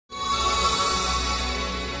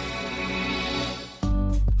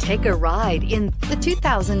Take a ride in the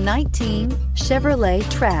 2019 Chevrolet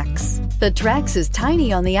Trax. The Trax is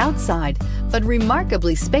tiny on the outside, but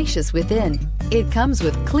remarkably spacious within. It comes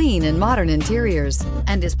with clean and modern interiors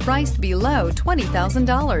and is priced below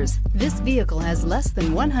 $20,000. This vehicle has less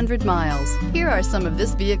than 100 miles. Here are some of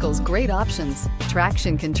this vehicle's great options: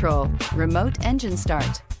 traction control, remote engine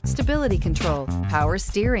start, stability control, power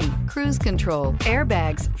steering, cruise control,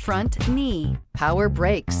 airbags, front knee, power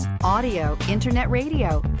brakes, audio, internet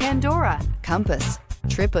radio, Pandora, compass,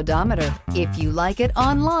 trip odometer. If you like it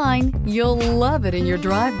online, you'll love it in your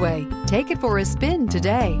driveway. Take it for a spin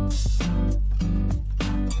today.